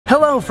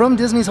Hello from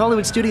Disney's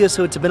Hollywood Studios.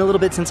 So it's been a little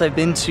bit since I've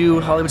been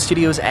to Hollywood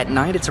Studios at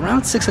night. It's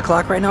around 6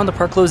 o'clock right now, and the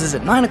park closes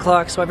at 9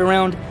 o'clock, so I have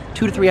around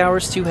 2 to 3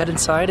 hours to head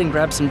inside and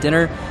grab some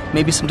dinner,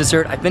 maybe some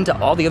dessert. I've been to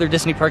all the other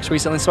Disney parks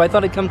recently, so I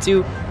thought I'd come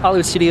to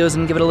Hollywood Studios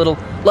and give it a little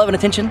love and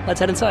attention. Let's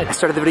head inside. I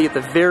started the video at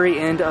the very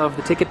end of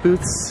the ticket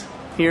booths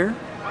here,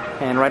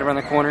 and right around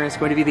the corner is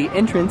going to be the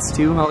entrance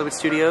to Hollywood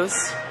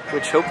Studios,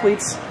 which hopefully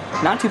it's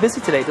not too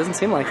busy today. It doesn't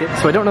seem like it.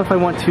 So I don't know if I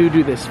want to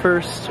do this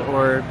first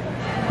or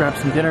grab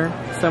some dinner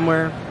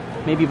somewhere.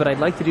 Maybe, but I'd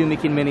like to do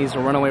Mickey and Minnie's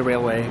Runaway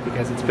Railway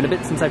because it's been a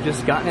bit since I've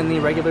just gotten in the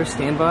regular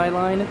standby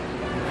line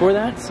for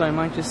that, so I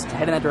might just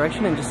head in that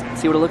direction and just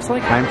see what it looks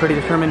like. I'm pretty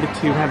determined to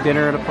have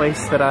dinner at a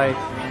place that I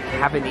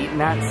haven't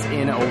eaten at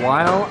in a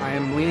while. I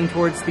am leaning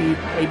towards the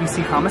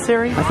ABC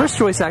Commissary. My first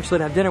choice actually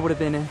to have dinner would have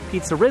been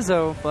Pizza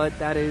Rizzo, but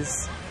that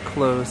is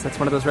closed. That's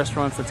one of those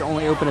restaurants that's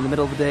only open in the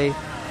middle of the day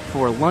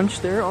for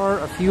lunch. There are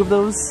a few of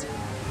those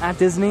at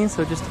Disney,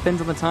 so it just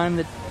depends on the time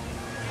that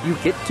you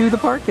get to the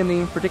park and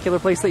the particular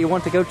place that you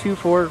want to go to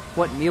for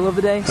what meal of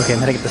the day. Okay, I'm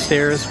heading up the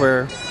stairs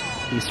where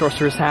the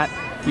Sorcerer's Hat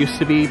used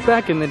to be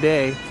back in the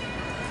day,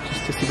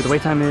 just to see what the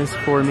wait time is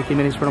for Mickey and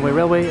Minnie's Runaway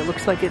Railway. It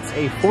looks like it's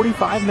a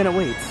 45-minute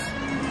wait.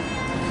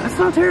 That's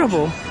not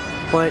terrible,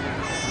 but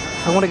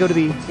I want to go to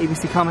the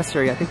ABC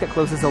Commissary. I think that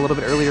closes a little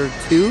bit earlier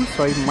too,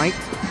 so I might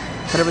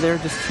head over there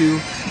just to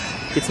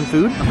get some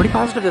food. I'm pretty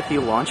positive that the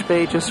launch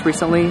bay just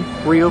recently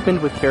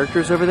reopened with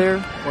characters over there,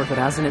 or if it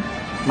hasn't, it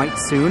might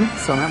soon,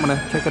 so I'm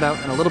gonna check it out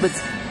in a little bit.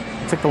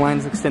 Looks like the line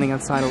is extending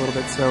outside a little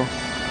bit, so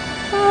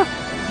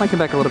might come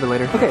back a little bit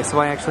later. Okay, so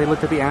I actually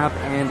looked at the app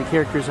and the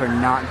characters are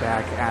not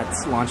back at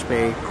Launch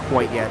Bay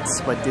quite yet,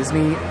 but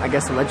Disney, I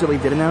guess, allegedly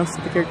did announce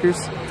that the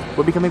characters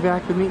will be coming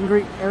back with meet and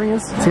greet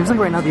areas. It seems like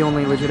right now the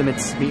only legitimate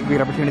meet and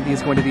greet opportunity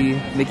is going to be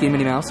Mickey and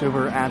Minnie Mouse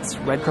over at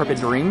Red Carpet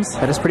Dreams.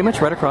 That is pretty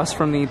much right across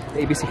from the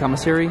ABC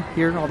Commissary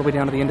here, all the way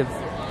down to the end of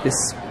this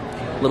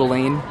little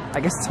lane. I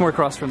guess it's more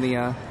across from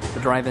the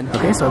drive-in.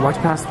 Okay, so I walked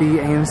past the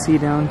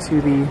AMC down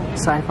to the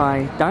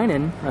Sci-Fi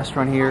Dine-In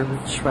restaurant here,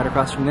 which right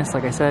across from this,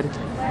 like I said,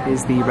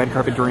 is the Red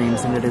Carpet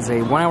Dreams, and it is a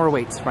 1-hour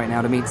wait right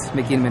now to meet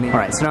Mickey and Minnie.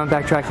 Alright, so now I'm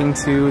backtracking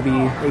to the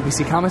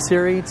ABC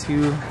Commissary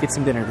to get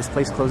some dinner. This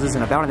place closes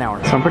in about an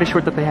hour. So I'm pretty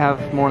sure that they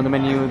have more on the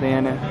menu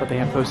than what they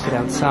have posted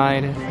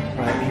outside,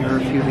 but here are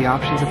a few of the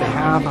options that they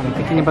have. I'm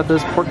thinking about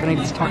those pork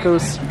grenades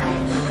tacos.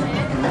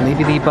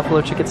 Maybe the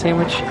buffalo chicken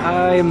sandwich,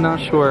 I am not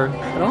sure.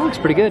 It all looks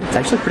pretty good. It's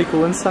actually pretty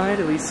cool inside,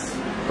 at least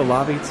the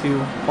lobby to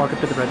walk up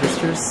to the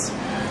registers.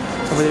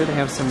 Over there they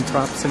have some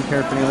props and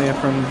paraphernalia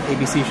from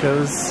ABC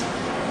shows.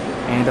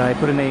 And I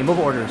put in a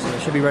mobile order, so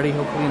it should be ready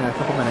hopefully in a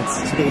couple minutes.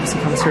 So the ABC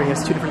Commissary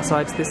has two different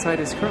sides. This side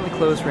is currently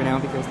closed right now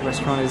because the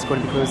restaurant is going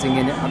to be closing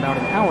in about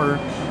an hour.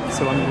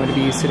 So I'm going to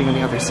be sitting on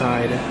the other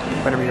side,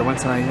 right over here,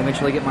 once I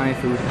eventually get my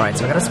food. Alright,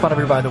 so I got a spot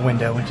over by the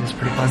window, which is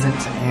pretty pleasant.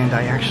 And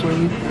I actually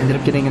ended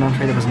up getting an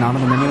entree that was not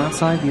on the menu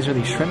outside. These are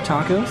the shrimp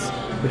tacos,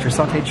 which are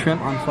sauteed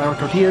shrimp on flour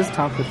tortillas,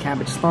 topped with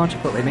cabbage slaw,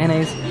 chipotle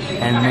mayonnaise,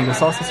 and mango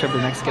salsa served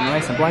with Mexican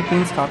rice and black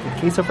beans, topped with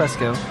queso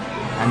fresco.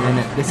 And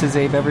then this is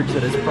a beverage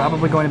that is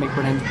probably going to make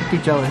Brennan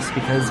pretty jealous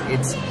because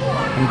it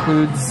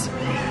includes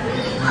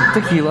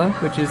tequila,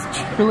 which is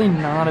truly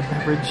not a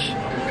beverage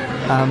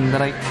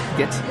that I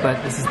get,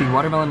 but this is the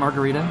watermelon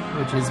margarita,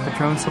 which is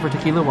Patron Silver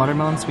Tequila,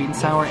 watermelon, sweet and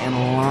sour, and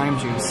lime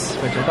juice,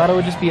 which I thought it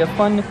would just be a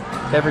fun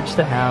beverage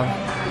to have.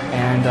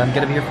 And I'm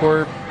gonna be here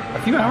for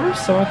a few hours,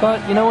 so I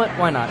thought, you know what,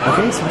 why not?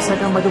 Okay, so I sat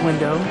down by the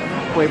window,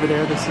 way over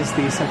there. This is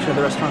the section of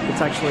the restaurant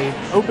that's actually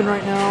open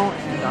right now,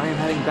 and I am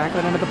heading back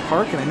right into the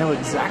park, and I know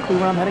exactly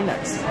where I'm heading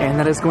next. And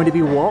that is going to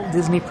be Walt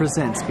Disney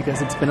Presents,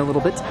 because it's been a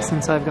little bit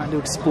since I've gotten to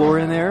explore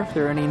in there. If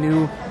there are any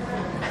new,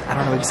 I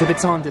don't know,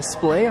 exhibits on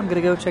display, I'm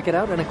gonna go check it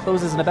out, and it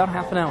closes in about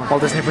half an hour.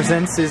 Walt Disney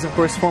Presents is, of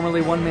course,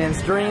 formerly One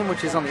Man's Dream,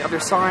 which is on the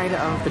other side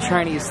of the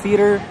Chinese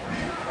Theater,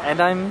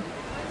 and I'm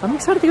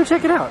excited to go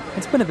check it out.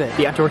 It's been a bit.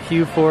 The outdoor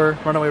queue for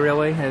Runaway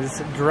Railway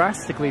has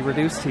drastically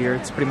reduced here.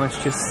 It's pretty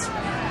much just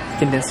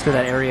condensed to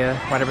that area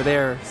right over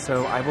there,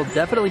 so I will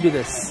definitely do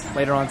this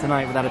later on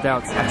tonight without a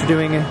doubt. After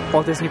doing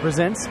Walt Disney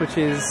Presents, which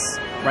is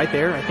right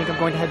there, I think I'm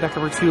going to head back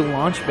over to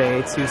Launch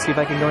Bay to see if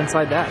I can go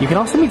inside that. You can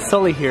also meet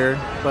Sully here,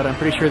 but I'm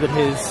pretty sure that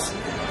his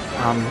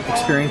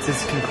experience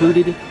is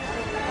concluded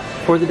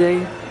for the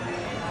day.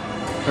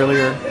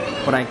 Earlier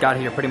when I got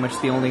here, pretty much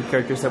the only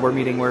characters that we're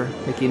meeting were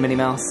Mickey and Minnie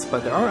Mouse,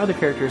 but there are other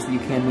characters that you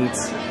can meet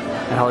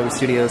at Hollywood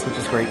Studios, which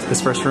is great.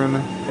 This first room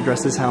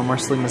addresses how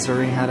Marceline,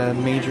 Missouri had a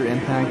major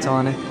impact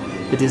on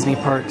the Disney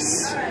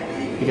parks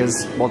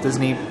because Walt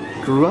Disney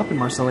grew up in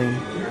Marceline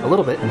a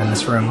little bit. And then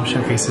this room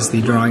showcases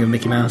the drawing of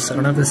Mickey Mouse. I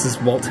don't know if this is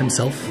Walt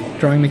himself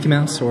drawing Mickey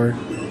Mouse or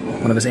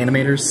one of his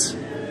animators.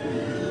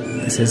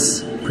 This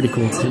is pretty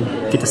cool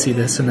to get to see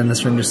this. And then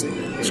this room just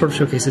sort of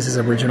showcases his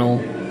original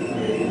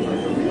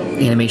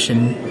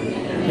animation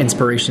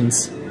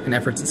inspirations and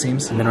efforts, it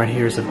seems. And then right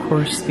here is, of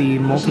course, the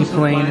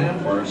multi-plane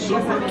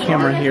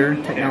camera here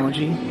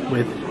technology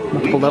with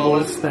multiple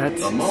levels that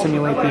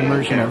simulate the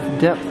immersion of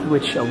depth,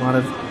 which a lot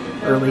of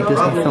early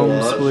Disney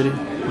films would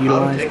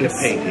utilize take this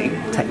a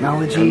painting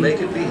technology, and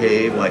make it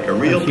behave like a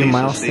real a few piece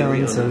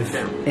milestones of of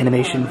scenery.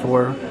 animation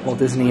for Walt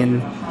Disney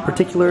in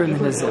particular, and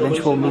then his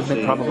eventual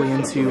movement probably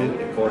into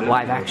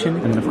live action,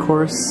 and then of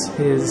course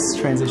his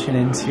transition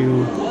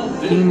into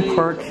theme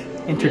park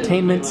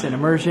entertainment and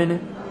immersion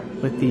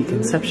with the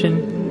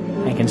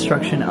conception and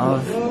construction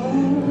of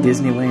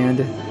Disneyland,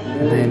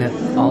 and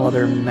then all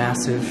other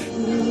massive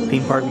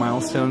theme park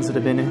milestones that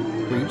have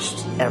been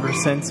reached ever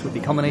since, with the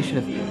culmination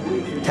of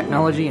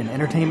technology and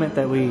entertainment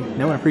that we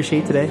know and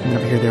appreciate today. And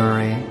over here there are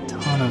a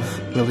ton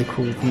of really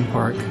cool theme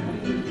park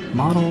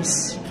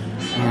models,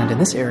 and in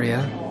this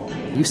area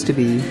used to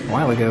be, a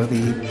while ago,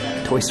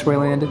 the Toy Story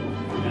Land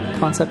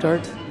concept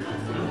art,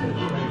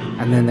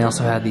 and then they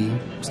also had the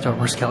Star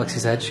Wars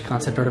Galaxy's Edge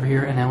concept art over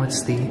here, and now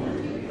it's the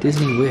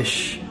Disney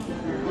Wish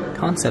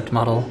concept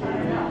model,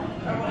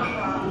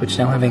 which,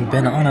 now having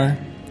been on a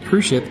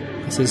cruise ship,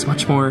 this is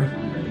much more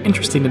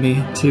interesting to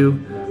me to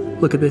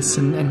look at this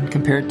and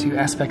compare it to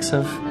aspects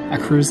of a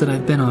cruise that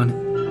I've been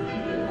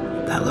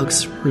on. That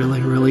looks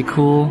really, really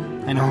cool.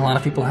 I know a lot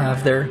of people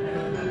have their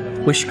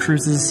Wish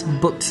cruises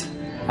booked.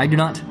 I do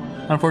not,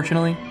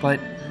 unfortunately, but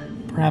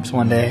perhaps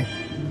one day.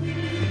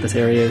 This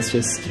area is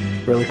just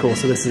really cool,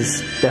 so this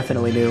is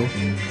definitely new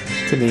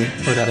to me,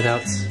 without a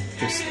doubt.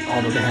 Just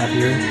all that they have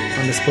here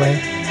on display,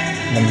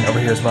 and then over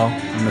here as well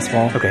on this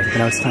wall. Okay,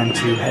 now it's time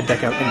to head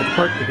back out into the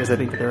park because I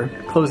think that they're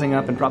closing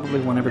up and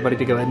probably want everybody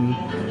to go ahead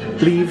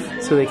and leave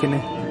so they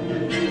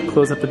can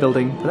close up the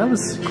building. But that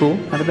was cool.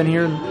 I haven't been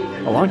here in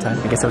a long time.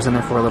 I guess I was in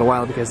there for a little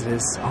while because it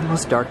is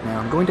almost dark now.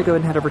 I'm going to go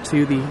ahead and head over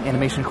to the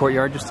animation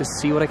courtyard just to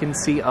see what I can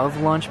see of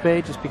Launch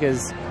Bay, just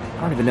because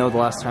I don't even know the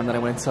last time that I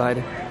went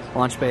inside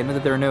Launch Bay. I know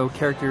that there are no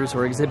characters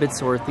or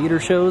exhibits or theater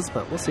shows,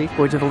 but we'll see.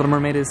 Voyage of the Little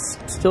Mermaid is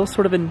still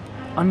sort of an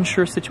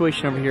unsure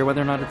situation over here,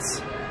 whether or not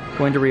it's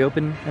going to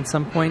reopen at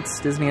some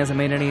points. Disney hasn't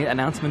made any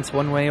announcements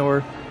one way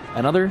or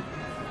another.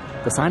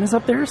 The sign is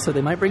up there, so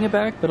they might bring it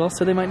back, but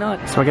also they might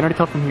not. So I can already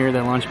tell from here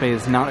that Launch Bay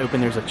is not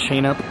open. There's a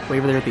chain up way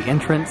over there at the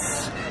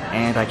entrance,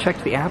 and I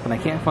checked the app and I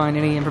can't find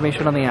any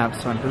information on the app,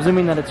 so I'm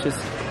presuming that it's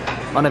just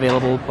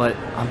unavailable, but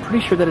I'm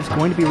pretty sure that it's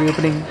going to be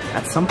reopening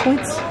at some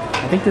points.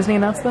 I think Disney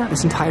announced that.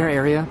 This entire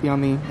area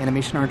beyond the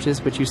animation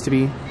arches, which used to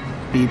be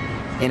the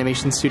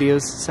animation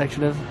studios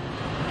section of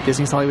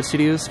Disney's Hollywood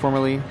Studios,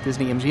 formerly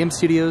Disney MGM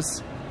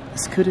Studios,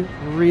 this could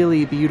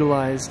really be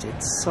utilized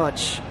in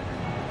such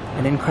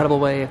an incredible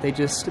way if they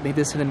just made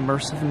this an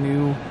immersive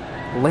new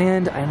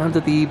land. I know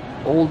that the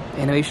old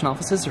animation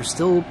offices are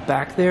still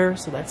back there,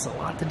 so that's a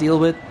lot to deal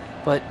with,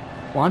 but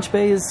Launch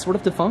Bay is sort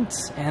of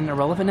defunct and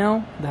irrelevant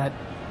now that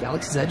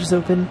Galaxy's Edge is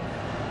open.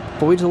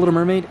 Voyage of the Little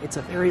Mermaid, it's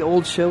a very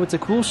old show, it's a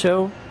cool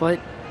show, but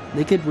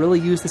they could really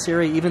use this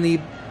area. Even the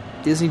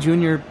Disney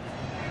Junior,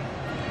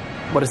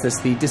 what is this,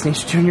 the Disney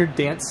Junior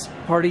Dance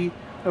Party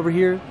over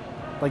here,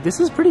 like,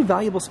 this is pretty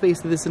valuable space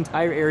that this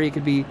entire area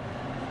could be,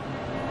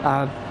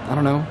 I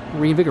don't know,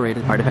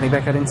 reinvigorated. Alright, heading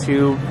back out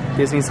into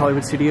Disney's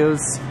Hollywood Studios,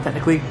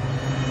 technically,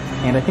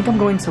 and I think I'm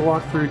going to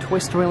walk through Toy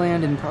Story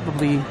Land and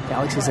probably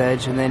Galaxy's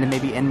Edge, and then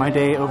maybe end my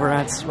day over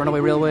at Runaway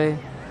Railway.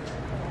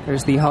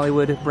 There's the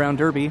Hollywood Brown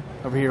Derby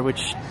over here,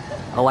 which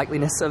a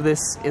likeliness of this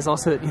is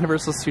also at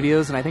Universal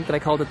Studios, and I think that I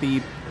called it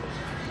the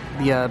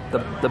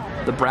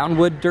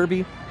Brownwood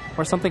Derby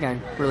or something. I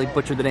really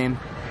butchered the name,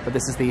 but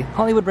this is the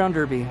Hollywood Brown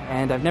Derby,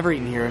 and I've never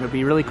eaten here, and it would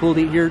be really cool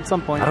to eat here at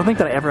some point. I don't think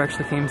that I ever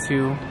actually came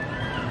to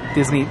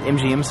Disney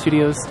MGM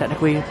Studios,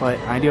 technically, but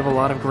I do have a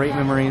lot of great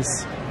memories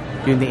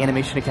doing the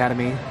Animation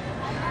Academy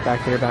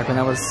back there, back when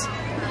that was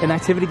an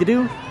activity to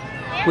do,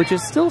 which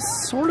is still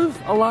sort of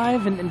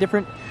alive in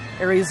different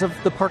areas of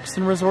the parks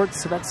and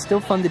resorts, so that's still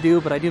fun to do,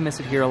 but I do miss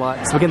it here a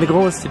lot. So again, the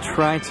goal is to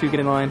try to get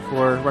in line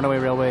for Runaway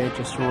Railway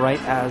just right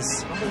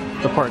as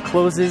the park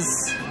closes,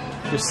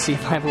 just see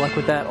if I have luck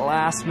with that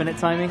last minute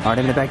timing. Alright,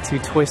 I'm gonna back to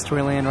Toy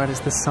Story Land right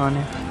as the sun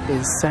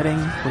is setting,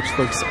 which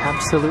looks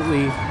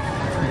absolutely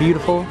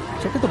beautiful.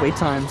 Check out the wait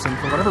times, and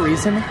for whatever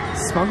reason,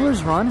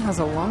 Smuggler's Run has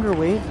a longer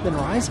wait than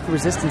Rise of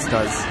Resistance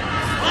does.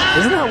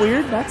 Isn't that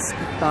weird? That's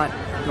not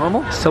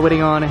normal. Still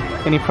waiting on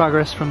any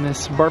progress from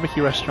this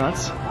barbecue restaurant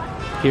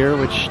here,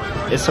 which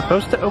is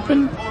supposed to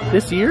open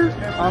this year,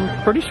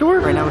 I'm pretty sure.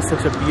 Right now it's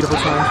such a beautiful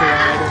time to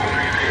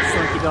ride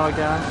Slinky Dog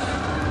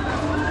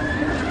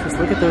Dash. Just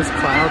look at those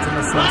clouds and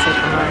the sunset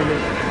behind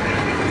it.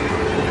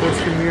 The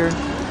coaster here.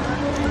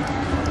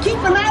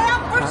 Keep an eye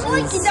out for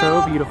Slinky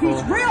Dog. So beautiful.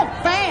 He's real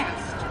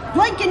fast.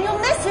 Blink and you'll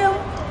miss him.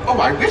 Oh,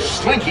 I wish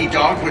Slinky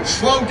Dog would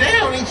slow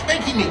down. He's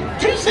making me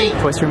dizzy.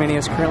 Toy Story Mania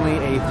is currently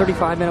a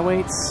 35-minute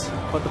wait,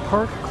 but the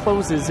park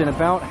closes in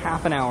about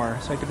half an hour,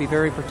 so I have to be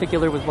very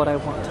particular with what I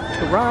want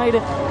to ride,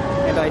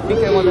 and I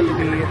think I want them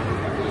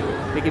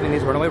to be giving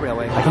these Runaway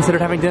Railway. I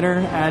considered having dinner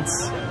at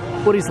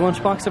Woody's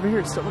Lunchbox over here.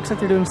 It still looks like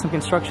they're doing some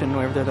construction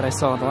over there that I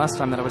saw the last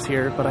time that I was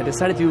here, but I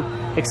decided to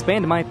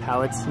expand my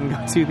palette and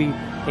go to the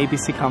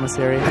ABC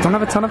Commissary. I don't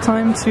have a ton of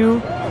time to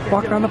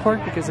walk around the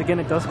park because, again,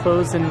 it does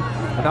close in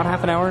about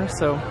half an hour,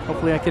 so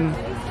hopefully I can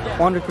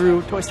wander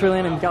through Toy Story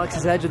Land and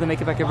Galaxy's Edge and then make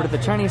it back over to the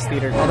Chinese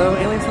Theater. Although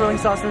Aliens Swirling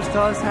Saucers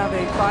does have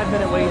a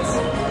 5-minute wait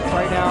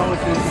right now,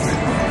 which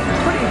is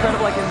pretty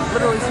incredible. I can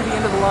literally see the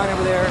end of the line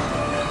over there,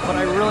 but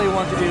I really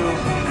want to do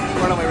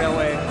Runaway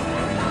Railway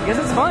because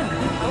it's fun.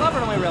 I love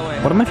Runaway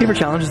Railway. One of my favorite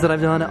challenges that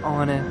I've done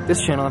on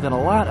this channel, I've done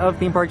a lot of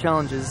theme park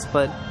challenges,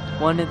 but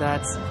one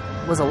that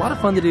was a lot of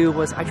fun to do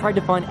was I tried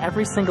to find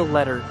every single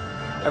letter,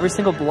 every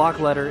single block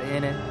letter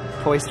in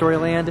Toy Story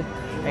Land,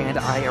 and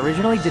I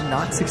originally did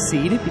not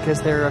succeed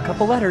because there are a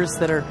couple letters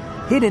that are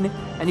hidden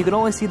and you can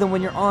only see them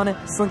when you're on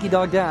Slinky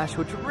Dog Dash,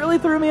 which really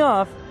threw me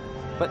off,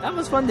 but that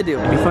was fun to do.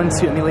 It'd be fun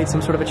to emulate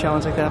some sort of a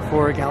challenge like that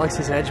for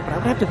Galaxy's Edge, but I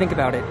would have to think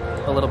about it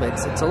a little bit.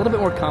 It's a little bit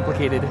more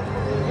complicated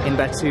in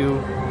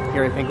Batuu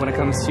here, I think, when it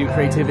comes to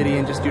creativity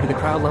and just due to the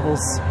crowd levels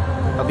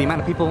of the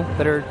amount of people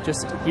that are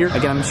just here.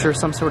 Again, I'm sure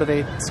some sort of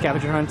a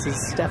scavenger hunt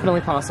is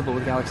definitely possible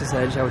with Galaxy's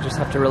Edge. I would just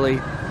have to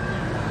really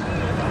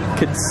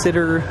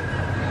consider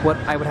what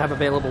I would have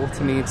available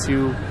to me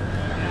to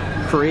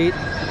create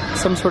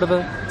some sort of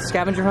a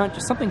scavenger hunt,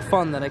 just something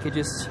fun that I could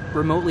just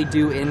remotely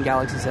do in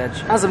Galaxy's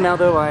Edge. As of now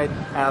though, I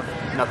have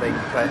nothing,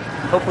 but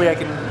hopefully I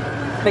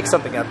can make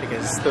something up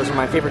because those are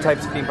my favorite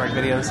types of theme park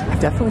videos.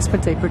 I've definitely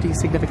spent a pretty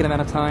significant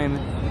amount of time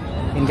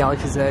in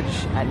Galaxy's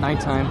Edge at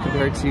nighttime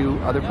compared to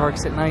other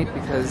parks at night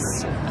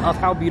because of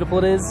how beautiful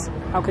it is.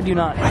 How could you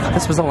not? I thought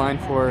this was a line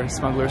for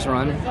Smuggler's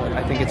Run, but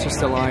I think it's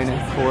just a line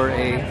for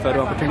a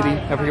photo opportunity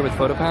over here with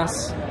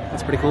PhotoPass.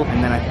 That's pretty cool.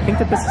 And then I think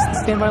that this is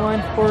the standby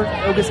line for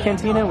Oga's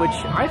Cantina, which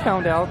I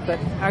found out that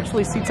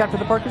actually seats after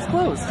the park is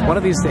closed. One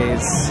of these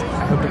days,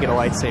 I hope to get a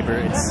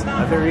lightsaber. It's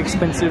a very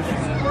expensive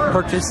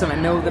purchase, and I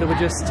know that it would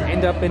just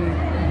end up in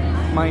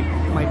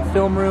my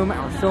film room,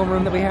 our film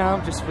room that we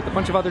have, just with a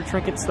bunch of other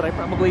trinkets that I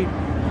probably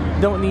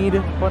don't need,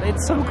 but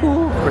it's so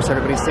cool. Of course,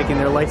 everybody's taking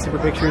their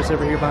lightsaber pictures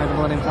over here behind the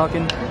Millennium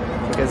Falcon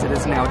because it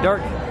is now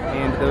dark,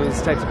 and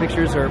those types of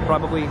pictures are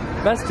probably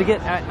best to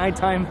get at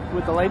nighttime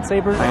with the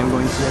lightsaber. I am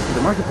going to head to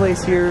the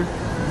marketplace here,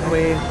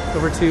 way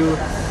over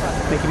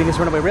to Mickey Minnie's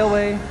Runaway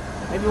Railway.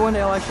 Maybe one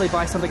day I'll actually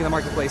buy something in the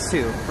marketplace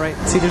too, right?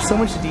 See, there's so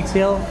much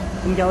detail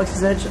in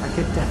Galaxy's Edge, I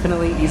could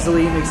definitely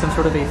easily make some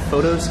sort of a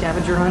photo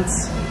scavenger hunt.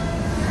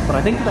 But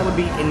I think that would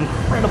be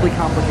incredibly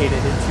complicated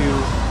to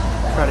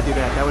try to do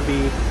that. That would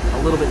be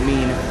a little bit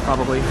mean,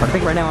 probably. But I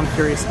think right now I'm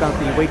curious about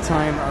the wait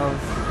time of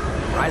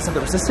Rise of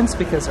the Resistance,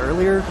 because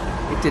earlier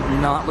it did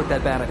not look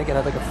that bad. I think it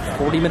had like a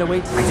 40-minute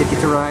wait. I did get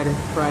to ride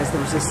Rise of the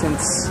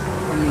Resistance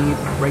in the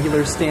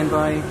regular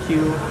standby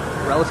queue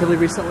relatively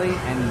recently,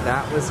 and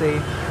that was a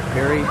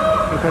very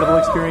incredible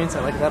experience.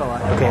 I liked that a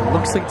lot. Okay, it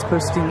looks like it's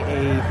posting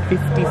a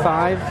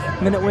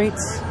 55-minute wait,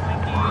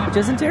 which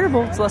isn't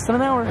terrible. It's less than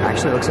an hour.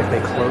 Actually, it looks like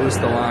they closed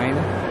the line,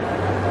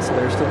 so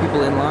there are still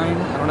people in line.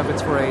 I don't know if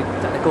it's for a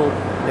technical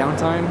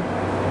downtime,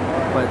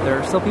 but there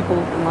are still people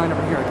in line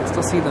over here. I can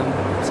still see them,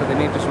 so they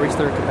may have just reached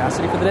their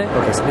capacity for the day.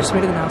 Okay, so they just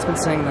made an announcement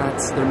saying that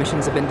their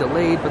missions have been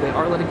delayed, but they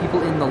are letting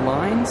people in the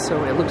line,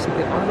 so it looks like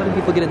they are letting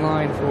people get in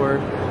line for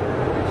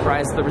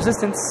Rise of the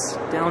Resistance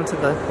down to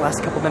the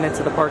last couple minutes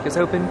of the park is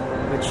open,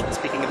 which,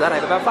 speaking of that, I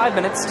have about 5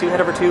 minutes to head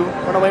over to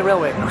Runaway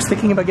Railway. I was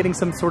thinking about getting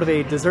some sort of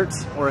a dessert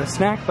or a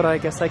snack, but I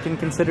guess I can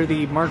consider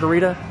the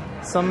margarita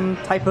some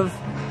type of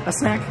a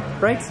snack,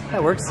 right?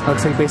 That works.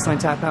 Looks like Baseline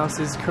Tap House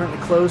is currently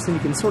closed, and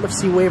you can sort of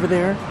see way over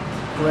there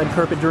Red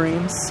Carpet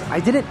Dreams. I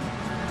didn't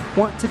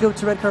want to go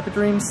to Red Carpet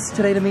Dreams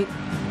today to meet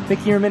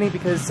Mickey or Minnie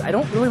because I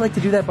don't really like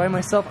to do that by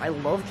myself. I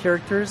love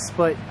characters,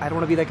 but I don't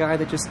want to be that guy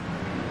that just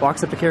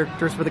walks up to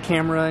characters with a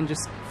camera and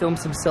just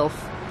films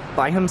himself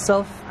by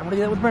himself. I want to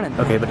do that with Brennan.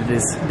 Okay, but it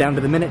is down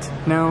to the minute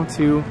now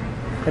to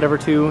head over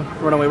to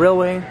Runaway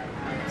Railway,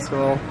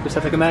 so I'll just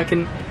have to come back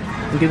and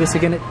do this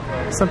again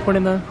at some point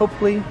in the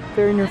hopefully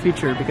very near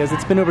future, because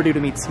it's been overdue to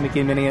meet Mickey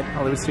and Minnie at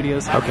Hollywood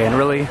Studios. Okay, and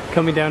really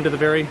coming down to the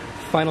very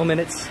final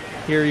minutes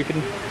here, you can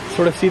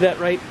sort of see that,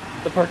 right?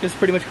 The park is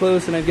pretty much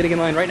closed, and I'm getting in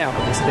line right now.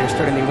 Okay, so they're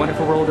starting the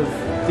wonderful world of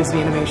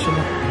Disney animation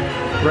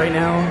right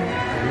now.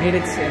 I made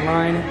it in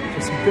line,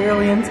 just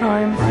barely in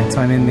time. Alright,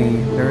 so I'm in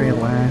the very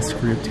last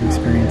group to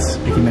experience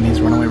Mickey and Minnie's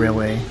Runaway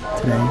Railway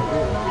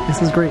today.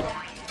 This is great.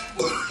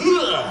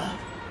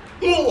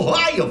 Oh,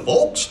 hiya,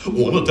 folks.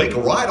 Want to take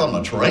a ride on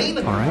the train?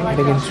 Alright,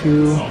 heading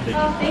into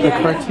the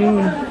cartoon.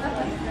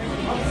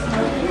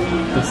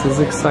 This is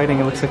exciting.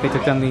 It looks like they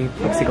took down the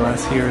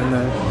plexiglass here in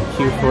the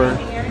queue for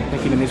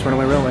Mickey and Minnie's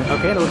Runaway Railway.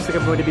 Okay, and it looks like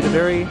I'm going to be the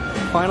very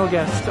final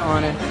guest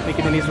on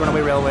Mickey and Minnie's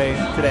Runaway Railway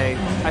today.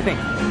 I think.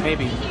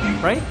 Maybe.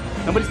 Right?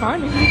 Nobody's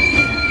behind me. So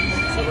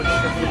it looks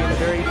like I'm going to be in the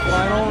very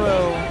final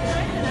row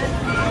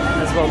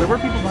as well. There were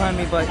people behind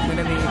me, but then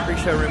in the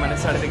pre-show room I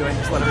decided to go ahead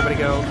and just let everybody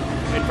go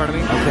in front of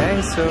me.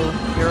 Okay, so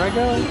here I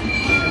go.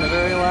 In the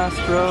very last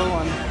row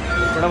on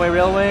Runaway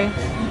Railway.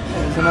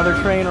 There's another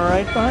train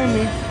right behind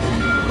me.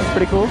 That's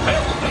pretty cool.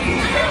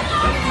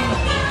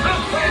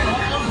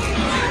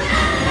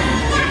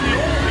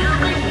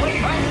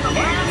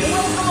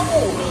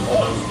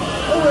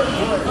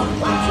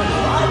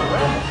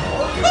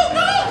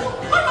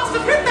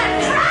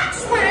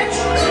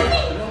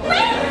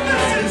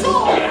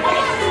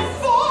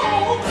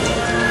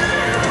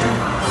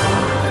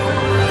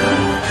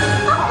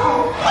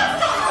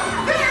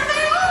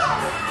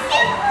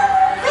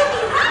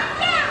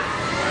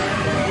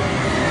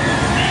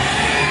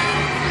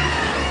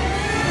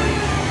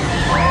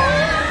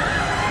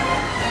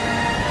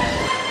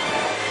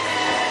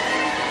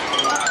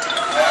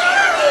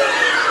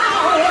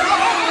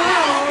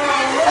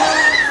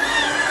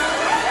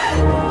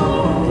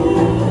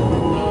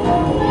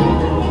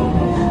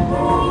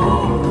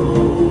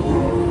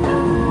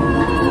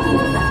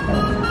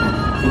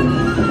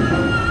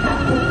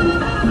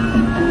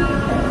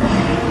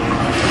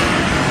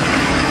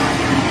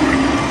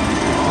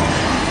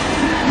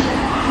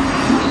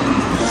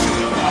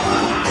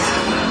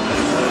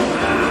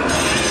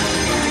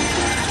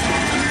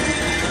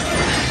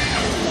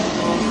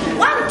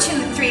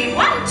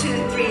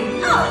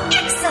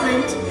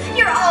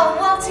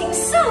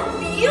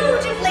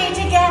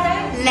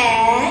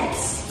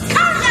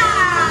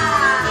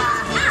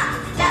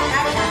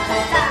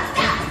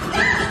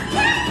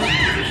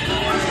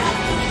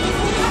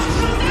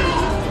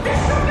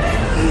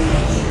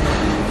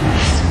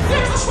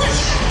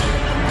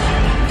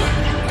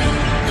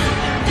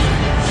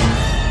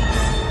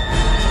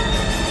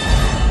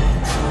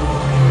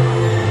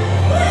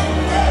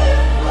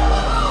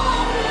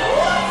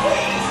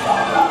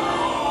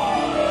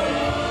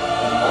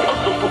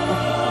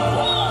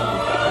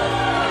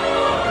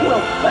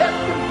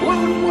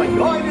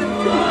 enjoyed it.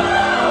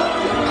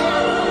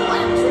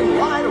 Relaxing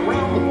right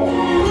around the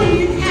park.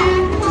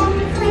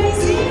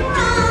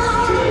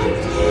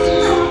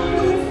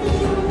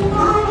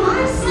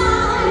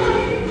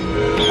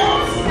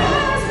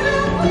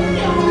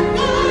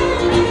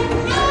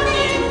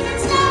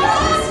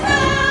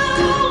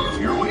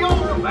 Here we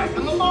are, back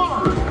in the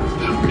barn.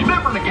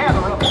 Remember to gather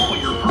up all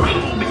your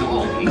personal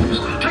belongings.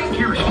 Take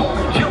your small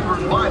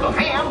children by the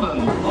hand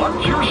and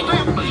watch your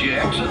step as you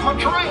exit my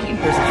train.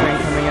 There's a train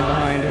coming in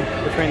behind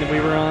the train that we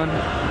were on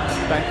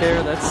back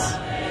there. That's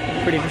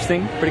pretty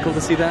interesting. Pretty cool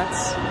to see that.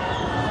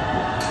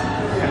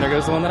 And there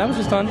goes the one that I was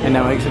just on. And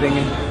now exiting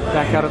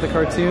back out of the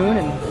cartoon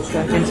and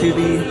back into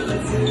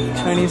the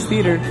Chinese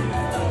theater.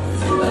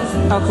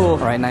 How cool.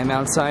 Alright, and I'm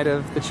outside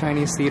of the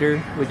Chinese theater,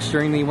 which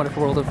during the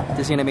Wonderful World of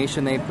Disney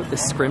Animation, they put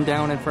this scrim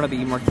down in front of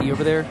the marquee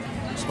over there.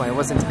 That's why I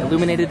wasn't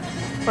illuminated.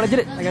 But I did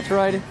it. I got to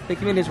ride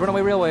Mickey Minnie's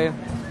Runaway Railway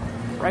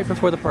right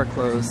before the park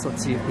closed.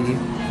 Let's see if the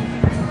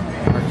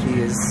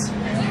marquee is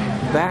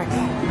back.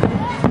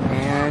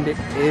 And it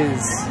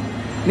is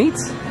neat.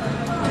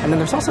 And then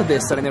there's also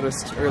this that I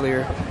noticed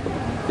earlier.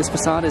 This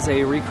facade is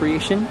a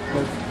recreation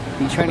of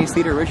the Chinese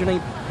theater originally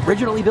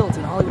built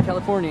in Hollywood,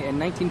 California in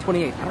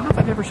 1928. I don't know if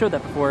I've ever showed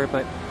that before,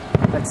 but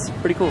that's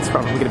pretty cool. It's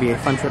probably going to be a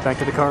fun trip back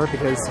to the car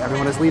because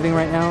everyone is leaving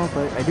right now,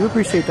 but I do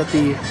appreciate that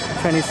the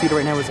Chinese theater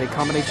right now is a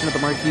combination of the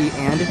marquee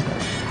and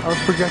of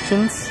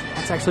projections.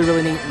 That's actually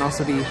really neat, and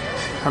also the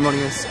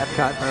harmonious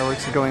Epcot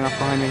fireworks are going off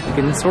behind me. You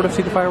can sort of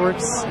see the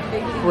fireworks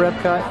for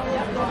Epcot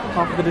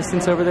off in the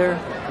distance over there.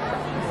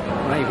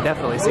 Well, you can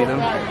definitely see them.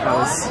 That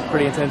was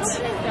pretty intense.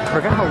 I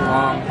forgot how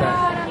long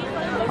that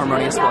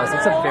harmonious was.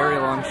 It's a very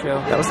long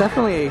show. That was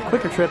definitely a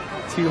quicker trip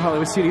to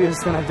Hollywood Studios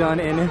than I've done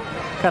in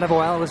kind of a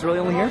while. I was really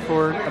only here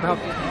for about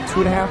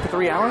 2.5 to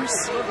 3 hours.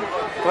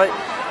 But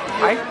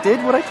I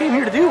did what I came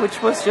here to do,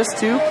 which was just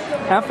to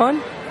have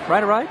fun,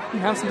 ride a ride, and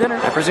have some dinner.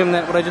 I presume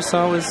that what I just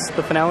saw was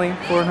the finale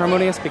for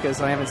Harmonious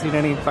because I haven't seen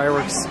any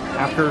fireworks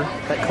after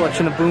that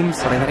collection of booms.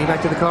 So I'm heading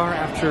back to the car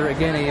after,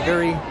 again, a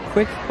very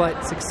quick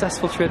but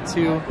successful trip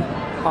to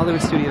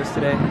Hollywood Studios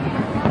today.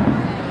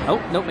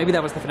 Oh, nope, maybe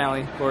that was the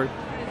finale for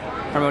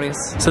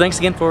Harmonious. So thanks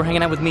again for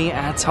hanging out with me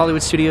at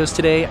Hollywood Studios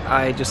today.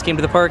 I just came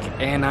to the park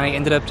and I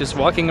ended up just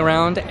walking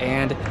around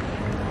and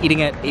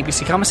eating at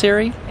ABC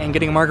Commissary and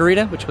getting a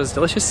margarita, which was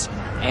delicious,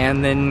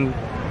 and then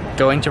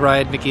going to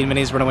ride Mickey and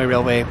Minnie's Runaway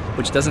Railway,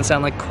 which doesn't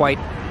sound like quite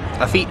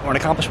a feat or an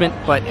accomplishment,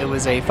 but it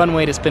was a fun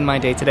way to spend my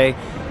day today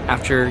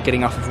after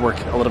getting off of work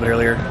a little bit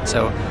earlier.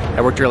 So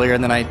I worked earlier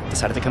and then I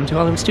decided to come to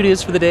Hollywood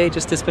Studios for the day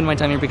just to spend my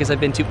time here because I've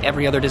been to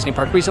every other Disney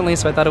park recently,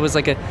 so I thought it was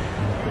like a,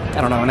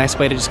 I don't know, a nice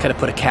way to just kind of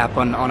put a cap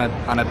on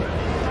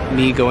a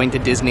me going to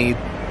Disney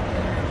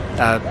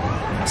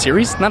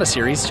series? Not a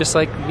series, just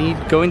like me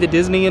going to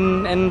Disney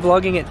and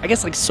vlogging it. I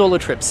guess like solo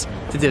trips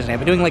to Disney. I've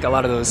been doing like a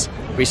lot of those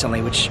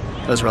recently, which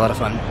those were a lot of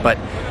fun. But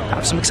I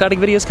have some exciting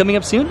videos coming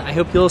up soon. I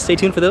hope you'll stay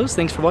tuned for those.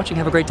 Thanks for watching.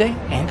 Have a great day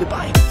and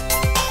goodbye.